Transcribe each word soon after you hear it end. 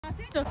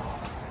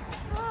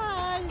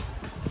Hi.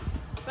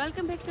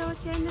 Welcome back to our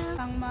channel.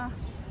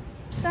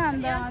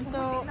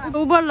 So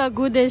Uber la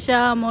good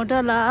desha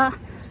motor la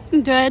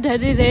joy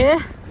dhari re.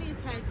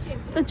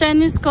 The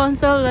Chinese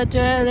consul la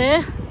joy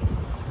re.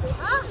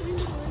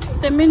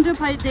 The mintu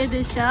phai de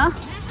desha.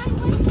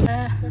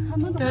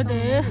 To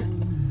de.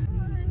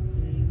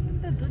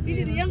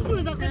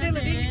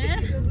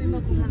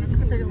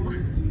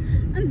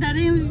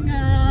 Daring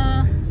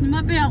nima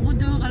pe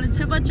agudo kala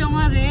cheba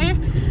chonga re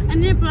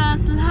ani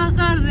plus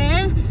laga re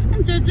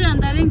jeje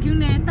andaring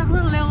gyune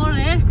takla lego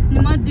re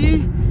nima di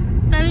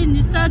tari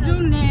nisa ju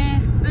ne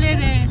le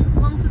re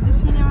mangsu de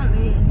sine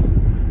re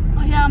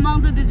oh ya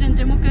mangsu de gente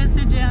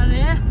democracy de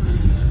re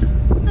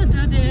to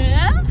jode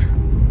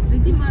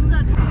ridi marda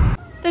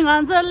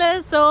tenganza le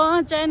so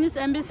Chinese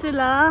embassy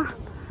la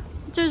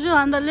jeju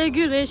anda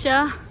legu re sha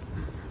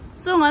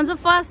so nganza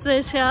fast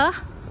re sha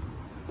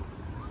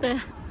te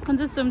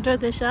kanza sumtra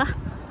de sha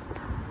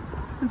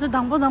kanza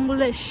dangbo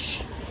le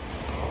sh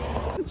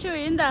chu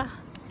inda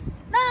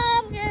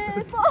nam ye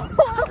po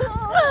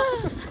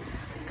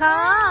ka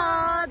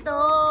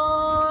do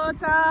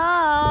cha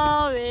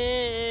we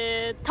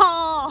ta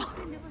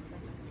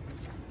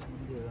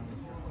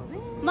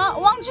ma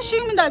wang chi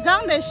shing da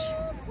jang de sh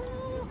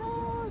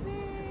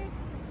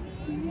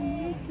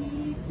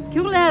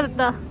kyung le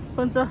da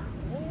kanza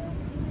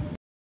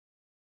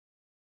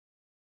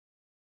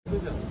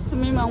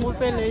me mango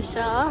pele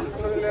sha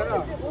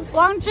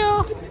wangchu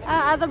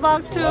at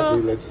about to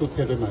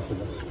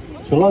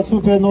chola chu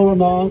pe no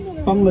na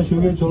pang la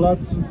shuge chola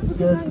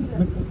ke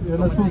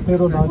ela chu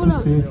pero na tu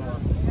se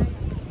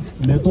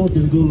me to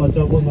dindu la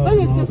cha bo na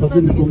ta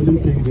din ko dim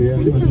che ge ya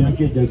ni ya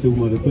ke ja chu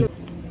ma re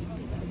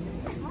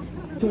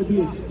to di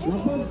la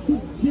ba chu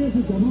che su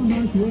do na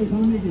shu sa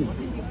me ge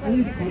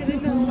ani pate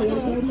ka ma ya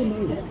ta ri ma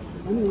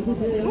ani uko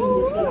pe ya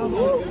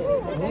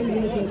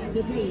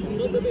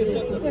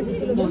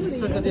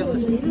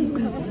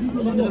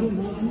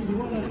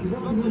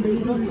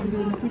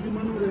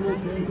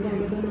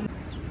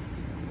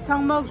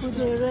Changma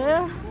kudere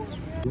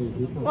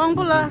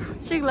wangbula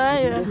chigla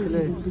ye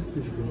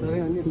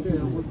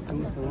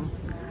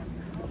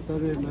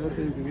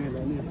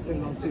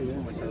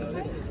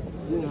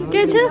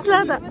keches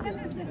lada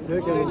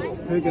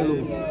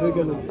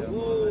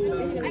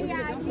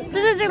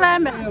chiche chigla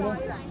me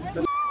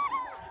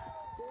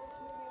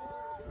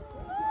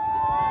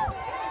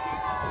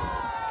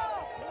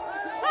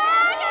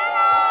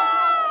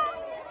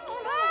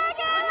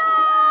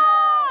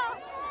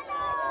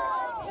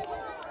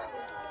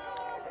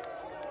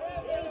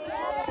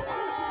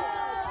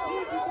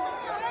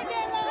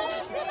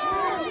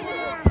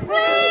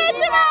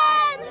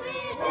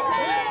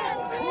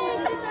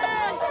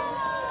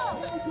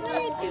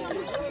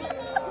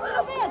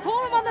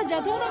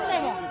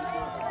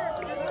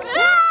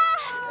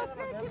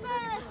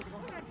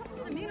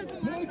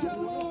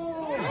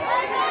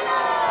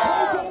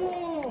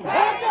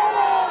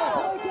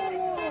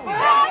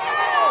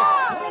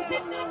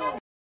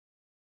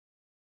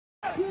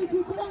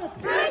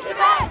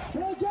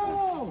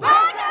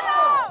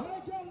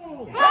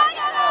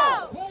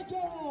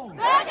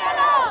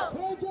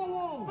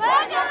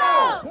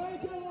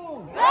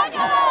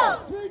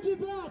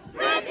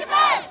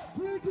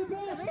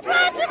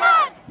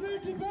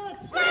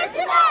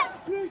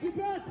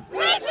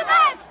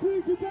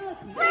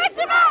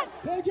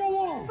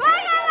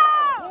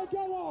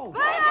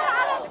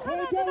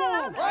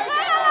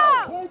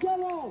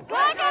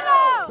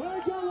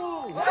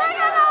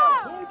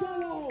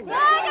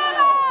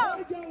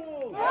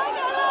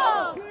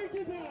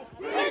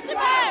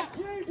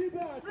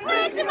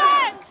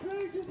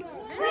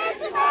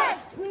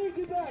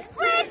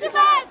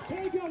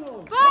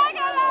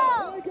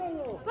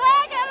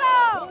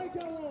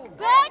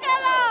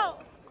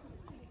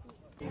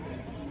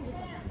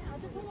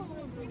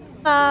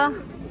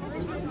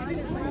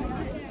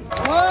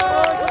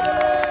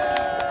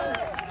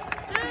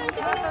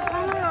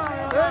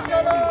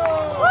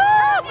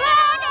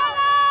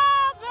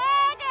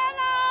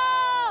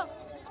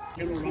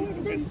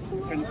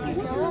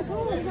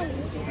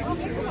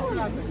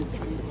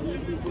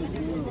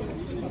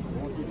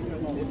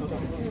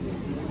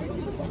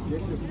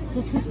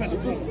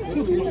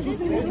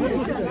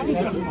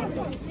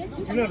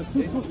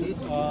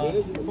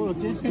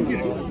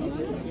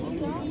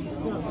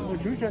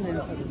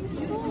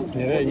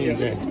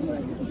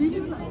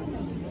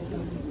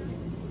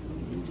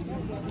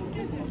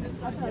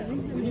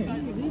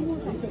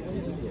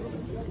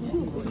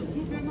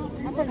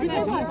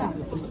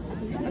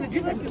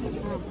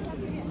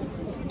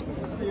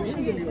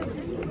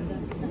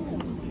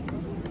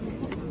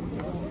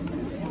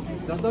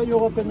Dada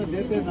yoga pena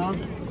dete na.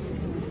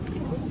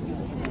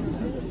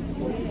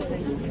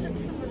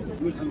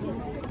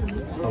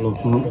 Hello.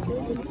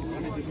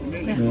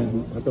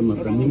 Ata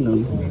makamin na.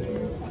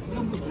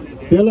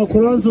 Pela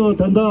Quran so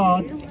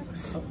tanda.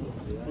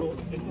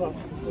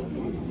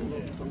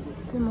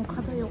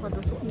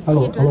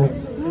 Hello.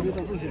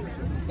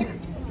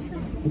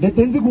 De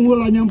tenzi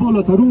kungola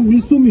nyampola taru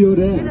misum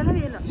yore.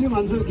 Chim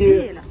anzo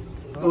ke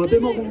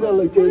pema kunga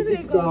la che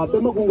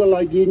pema kunga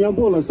la gi nyam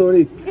bola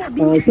sorry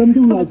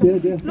samju la che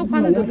de look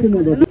pala do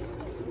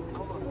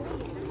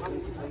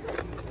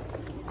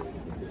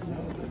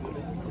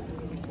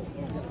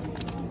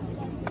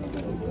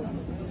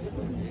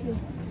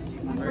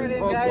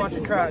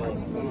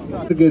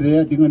ke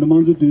re dinga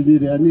namangju tuji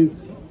re ani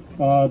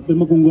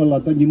pema kunga la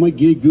ta nima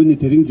ge gyuni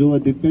tering jowa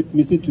de pet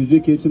misi tuje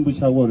ke chim bu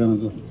chawo ra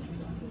zo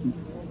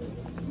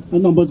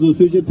number zo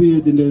suje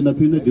pi de na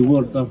pi na de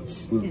worta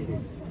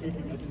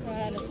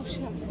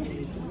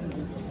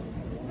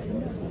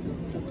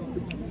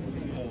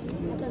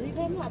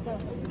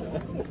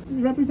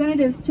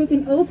Representatives took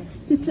an oath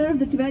to serve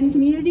the Tibetan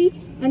community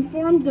and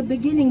formed the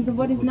beginnings of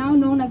what is now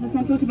known as the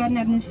Central Tibetan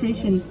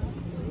Administration.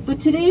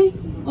 But today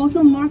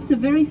also marks a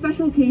very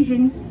special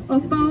occasion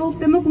of pawo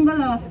pema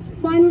kunga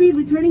finally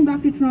returning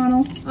back to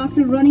Toronto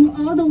after running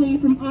all the way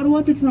from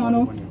Ottawa to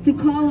Toronto to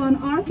call on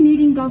our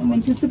Canadian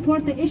government to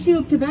support the issue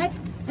of Tibet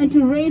and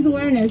to raise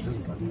awareness.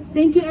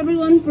 Thank you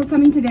everyone for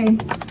coming today.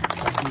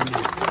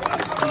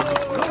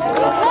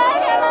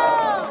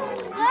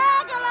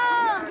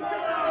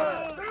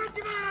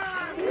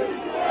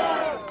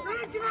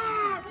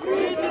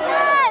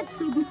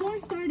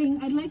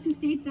 I'd like to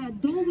state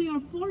that though we are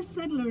forced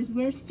settlers,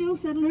 we're still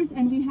settlers,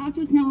 and we have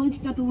to acknowledge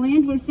that the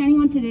land we're standing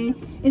on today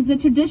is the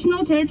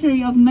traditional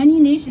territory of many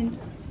nations,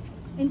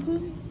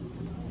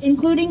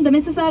 including the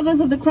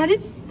Mississaugas of the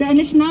Credit, the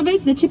Anishinaabe,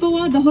 the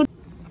Chippewa, the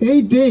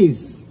 8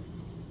 days,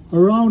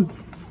 around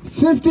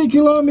 50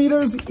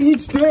 kilometers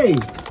each day.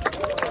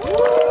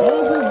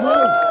 All this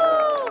life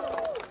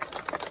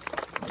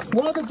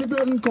for the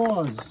Tibetan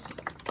cause,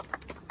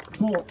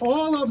 for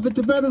all of the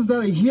Tibetans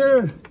that are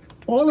here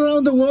all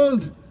around the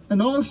world,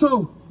 and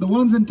also the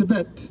ones in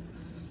Tibet.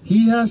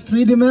 He has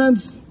 3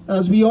 demands,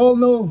 as we all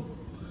know.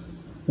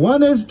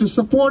 One is to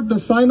support the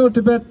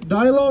Sino-Tibet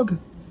dialogue.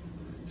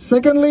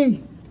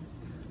 Secondly,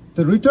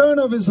 the return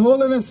of His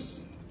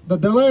Holiness, the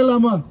Dalai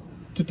Lama,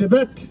 to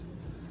Tibet.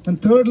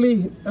 And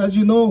thirdly, as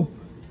you know,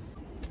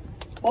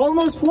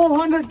 almost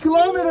 400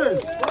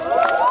 kilometers.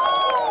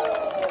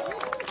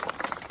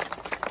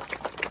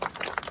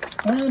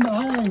 And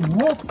I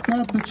hope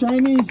that the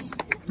Chinese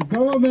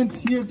government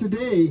here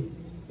today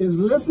is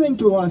listening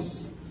to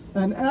us,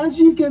 and as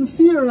you can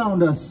see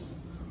around us,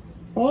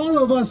 all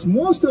of us,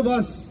 most of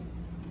us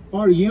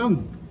are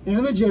young,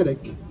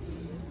 energetic.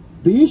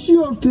 The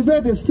issue of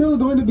Tibet is still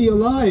going to be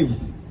alive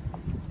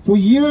for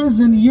years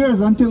and years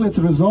until it's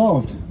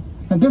resolved.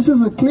 And this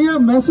is a clear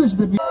message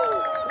that we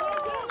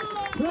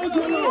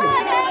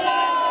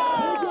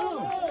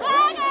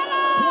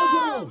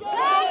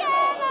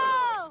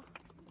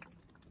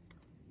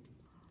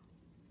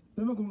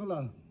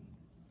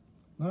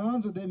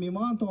나란저 대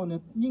미만도네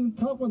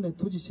닝타고네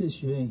투지세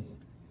쉐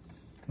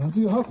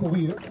난지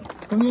하고비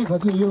당연히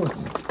가져요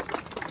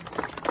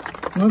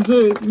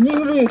난지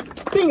닝리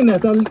띵네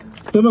달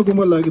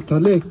데마고말라기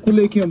달레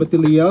쿨레키오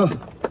마틸리아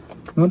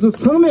난저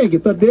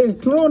섬에기 따데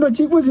트로나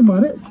찍고지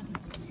마네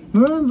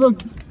난저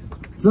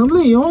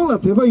잠리 용라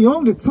페바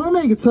용게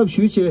섬에기 참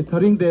슈체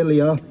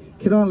다링데리아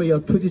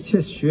키란리아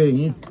투지세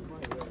쉐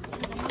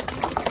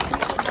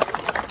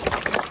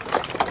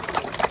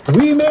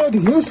We made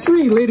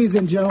history, ladies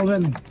and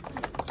gentlemen.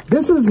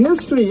 This is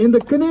history. In the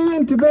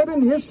Canadian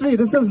Tibetan history,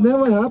 this has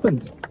never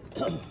happened.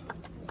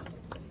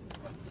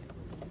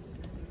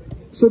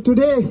 So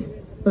today,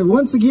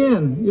 once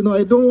again,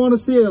 I don't want to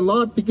say a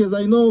lot because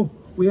I know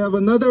we have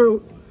another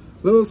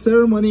little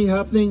ceremony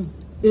happening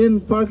in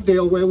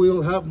Parkdale where we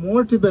will have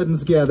more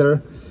Tibetans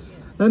gather.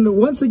 And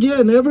once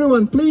again,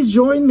 everyone, please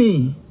join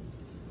me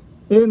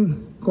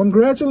in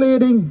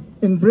congratulating,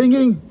 in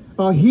bringing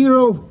our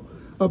hero,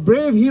 a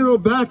brave hero,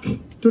 back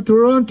to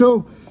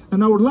Toronto.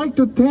 And I would like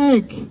to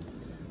thank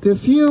the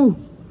few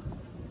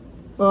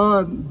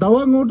Dawa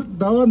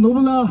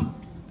Nubala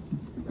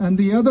and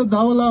the other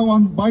Dawala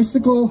on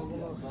bicycle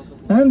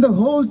and the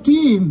whole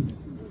team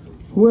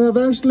who have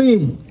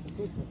actually,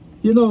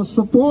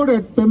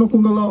 supported Pema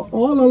Kunga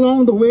all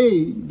along the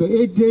way,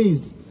 the 8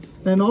 days,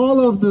 and all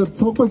of the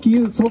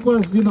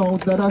Tokwas,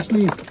 that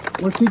actually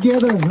were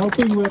together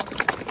helping with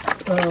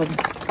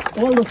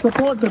all the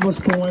support that was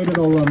provided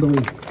all along the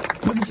way.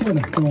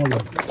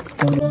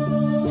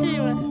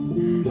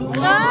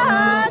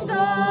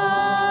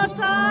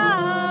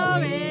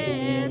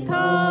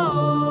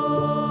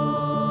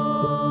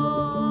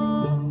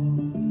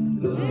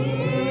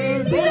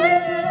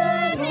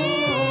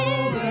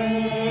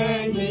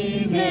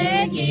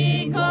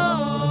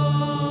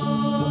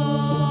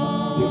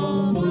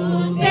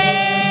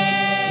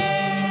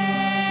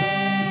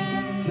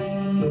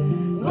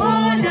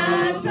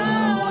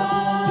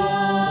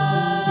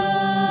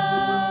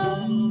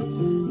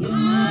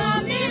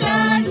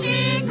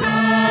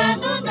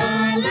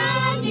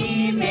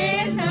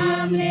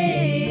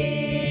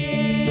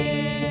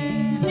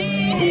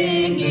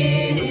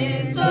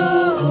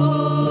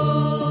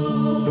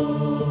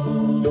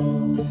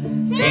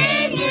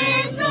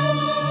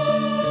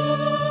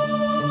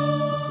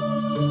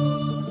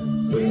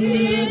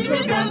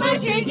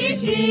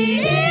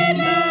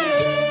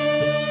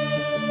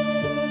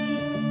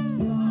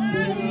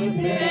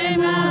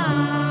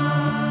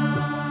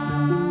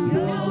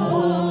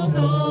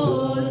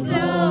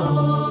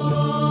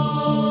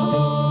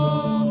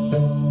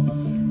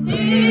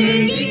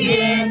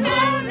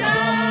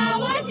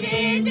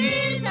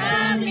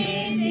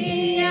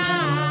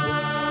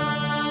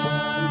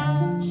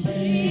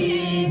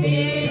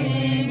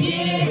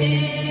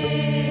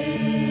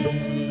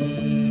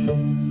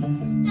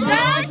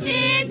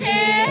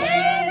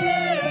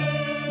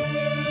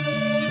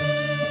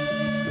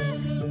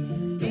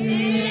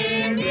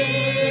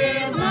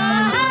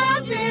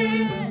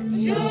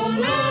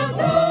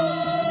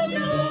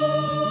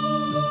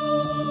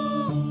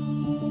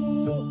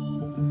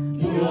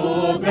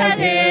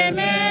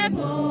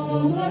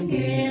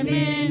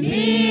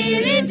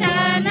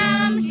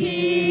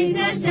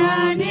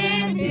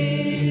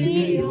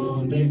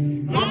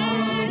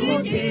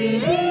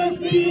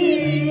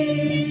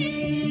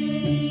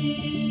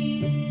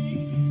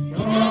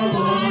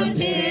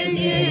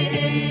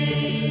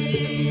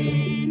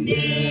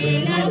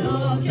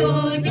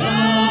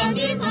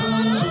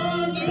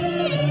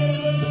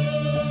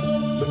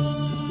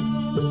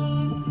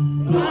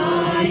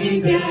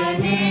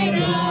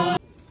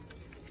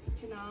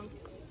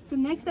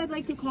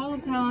 like to call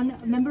upon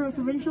a member of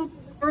provincial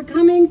for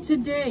coming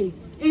today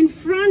in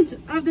front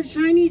of the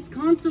Chinese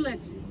consulate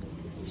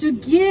to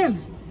give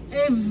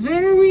a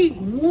very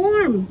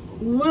warm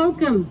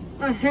welcome,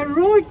 a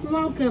heroic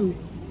welcome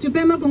to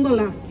Pema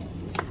Kunga.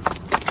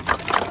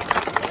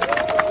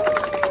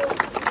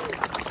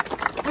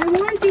 I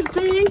want to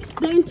thank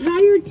the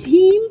entire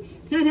team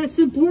that has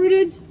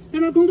supported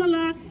Pema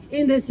Kunga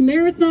in this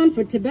marathon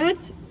for Tibet.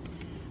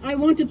 I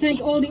want to thank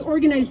all the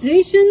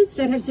organizations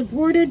that have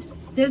supported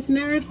this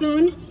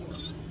marathon.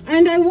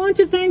 And I want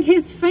to thank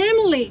his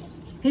family,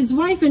 his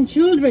wife and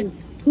children,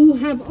 who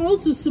have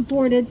also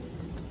supported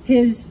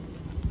his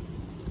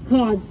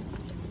cause.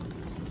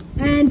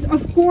 And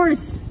of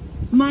course,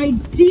 my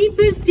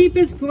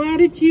deepest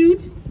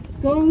gratitude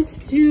goes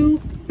to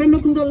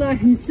Pema Kunga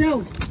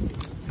himself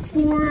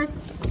for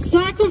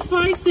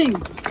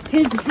sacrificing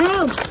his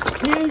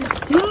health, his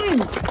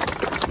time,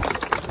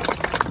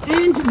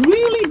 and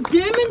really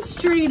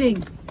demonstrating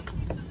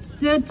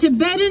the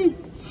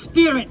Tibetan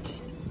spirit.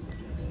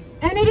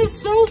 And it is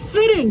so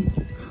fitting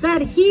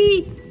that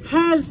he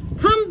has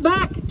come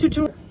back to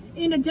Toronto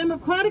in a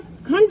democratic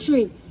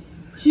country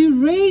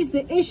to raise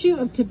the issue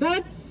of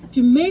Tibet,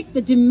 to make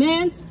the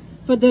demands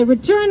for the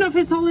return of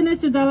His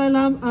Holiness the Dalai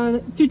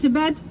Lama to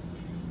Tibet,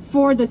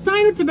 for the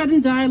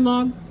Sino-Tibetan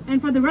dialogue,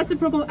 and for the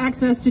reciprocal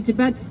access to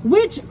Tibet,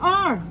 which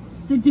are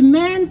the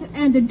demands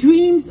and the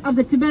dreams of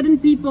the Tibetan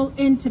people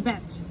in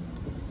Tibet.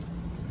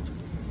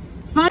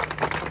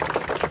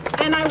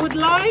 And I would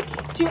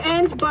like to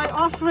end by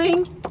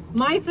offering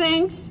my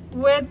thanks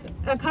with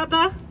a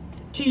kata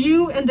to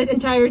you and the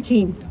entire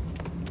team.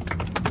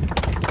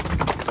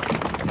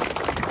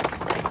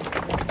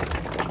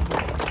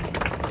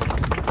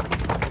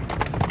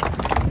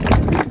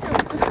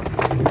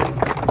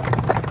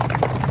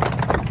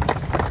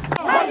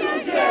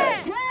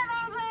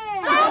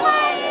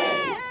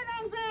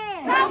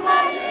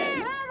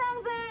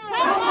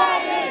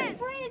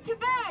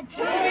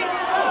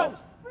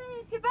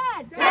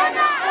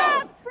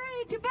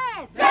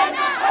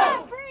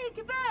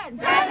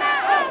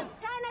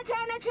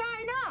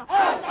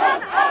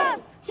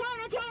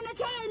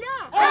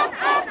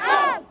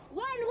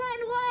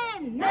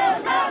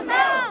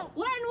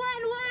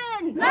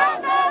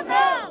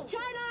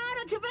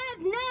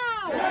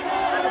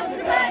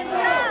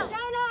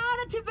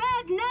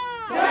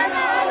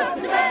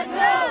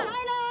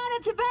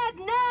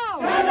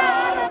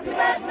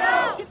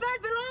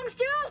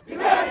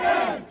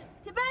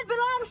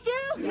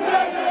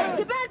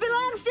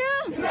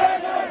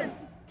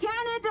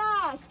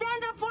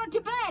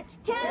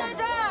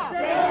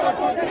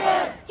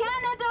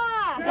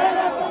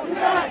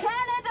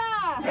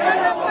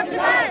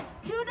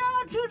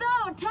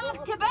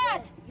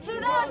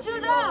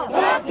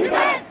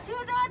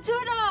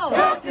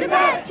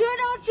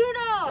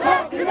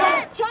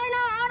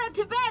 China out of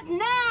Tibet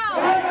now!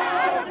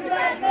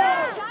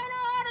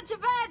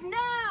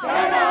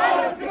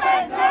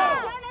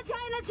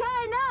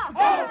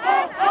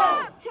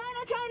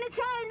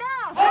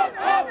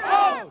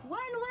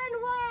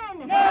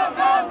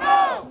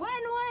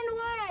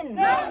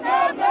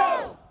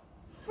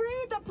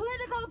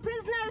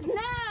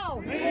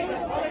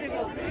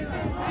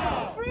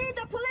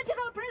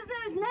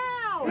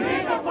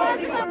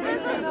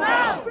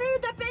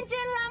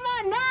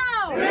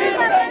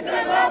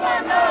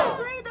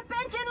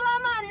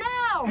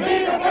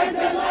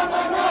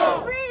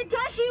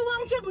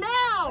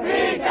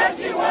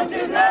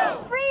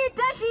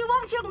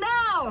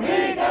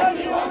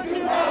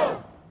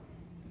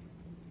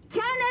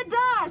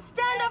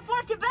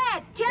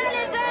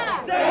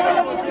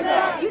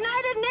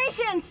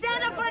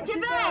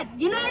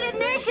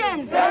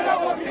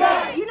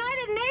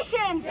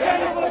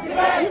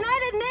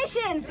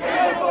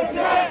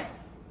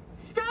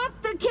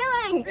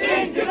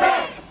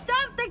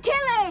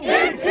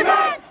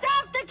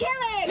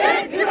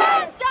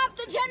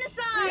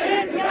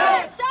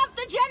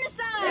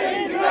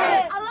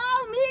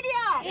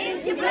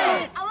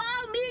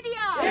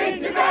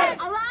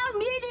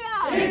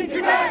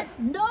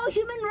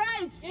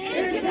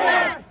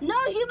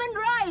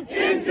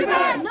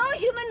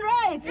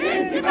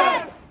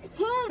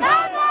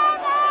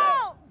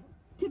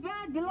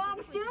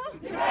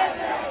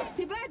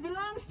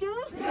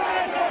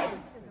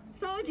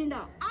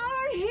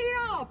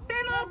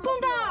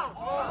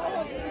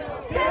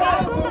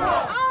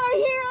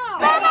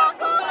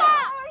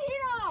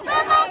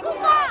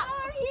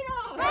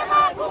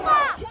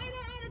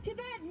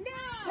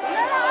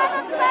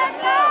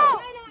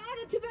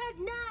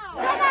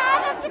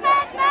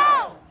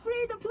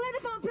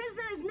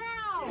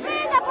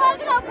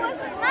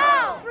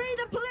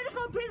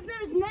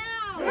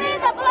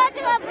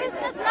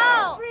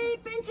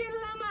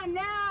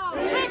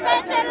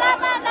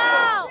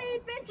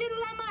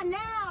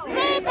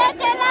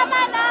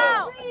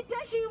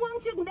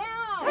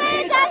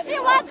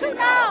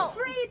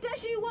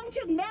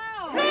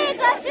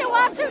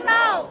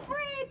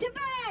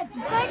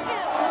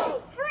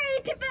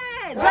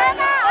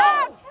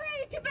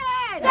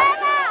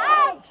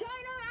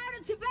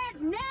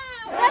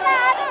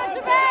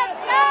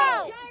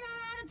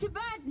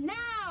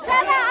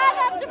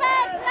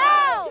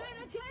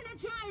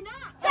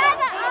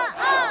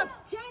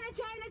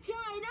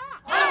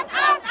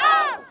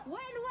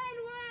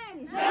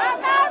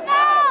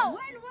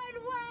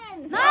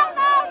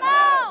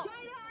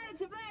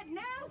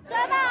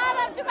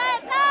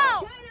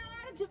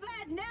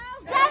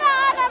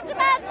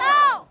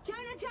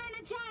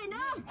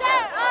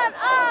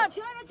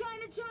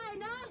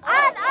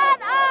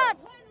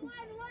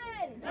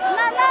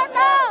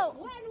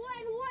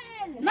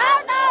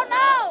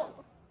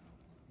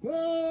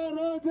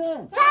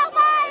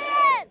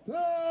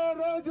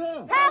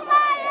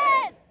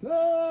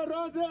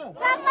 Roger.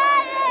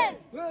 Samayin.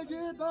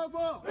 Peggy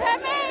Dogbo.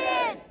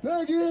 Pemayin.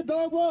 Peggy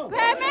Dogbo.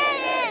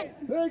 Pemayin.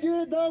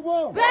 Peggy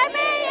Dogbo.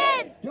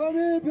 Pemayin.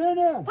 Johnny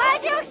Penner.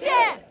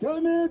 Pagyukshi.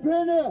 Johnny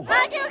Penner.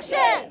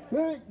 Pagyukshi.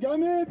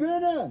 Johnny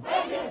Penner.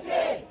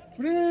 Pagyukshi.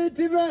 Free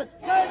Tibet.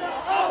 China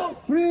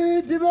out.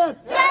 Free Tibet.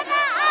 China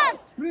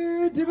out.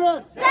 Free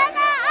Tibet.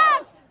 China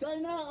out.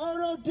 China out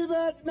of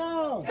Tibet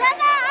now.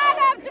 China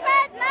out of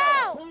Tibet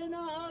now. China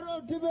out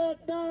of Tibet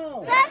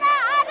now. China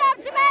out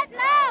of Tibet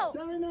now.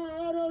 China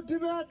out of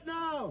Tibet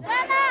now.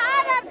 China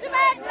out of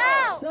Tibet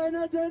now.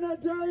 China, China,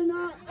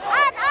 China.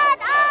 Out,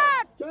 out,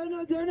 out.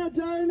 China, China,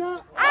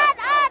 China. Out,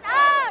 out,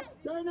 out.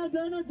 China,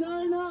 China,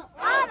 China.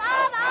 Out,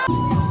 out,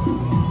 out.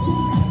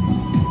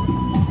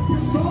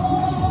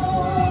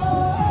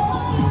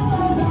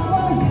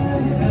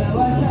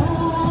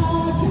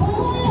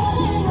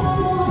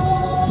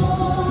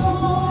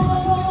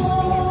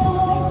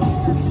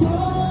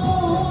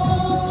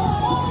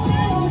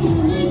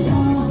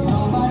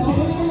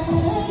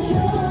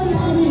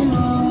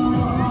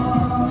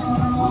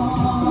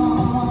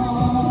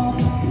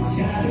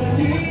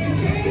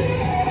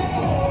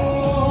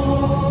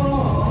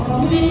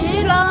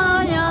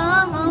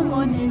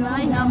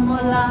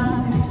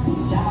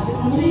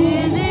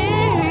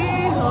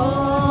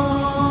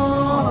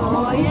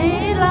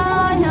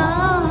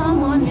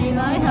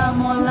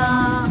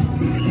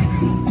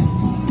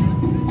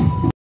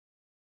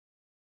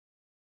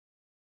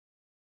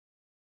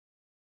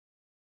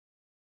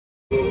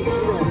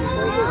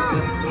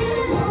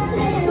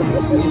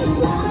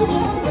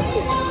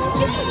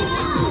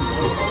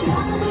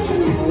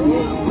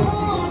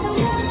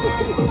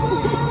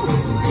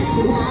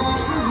 Wow.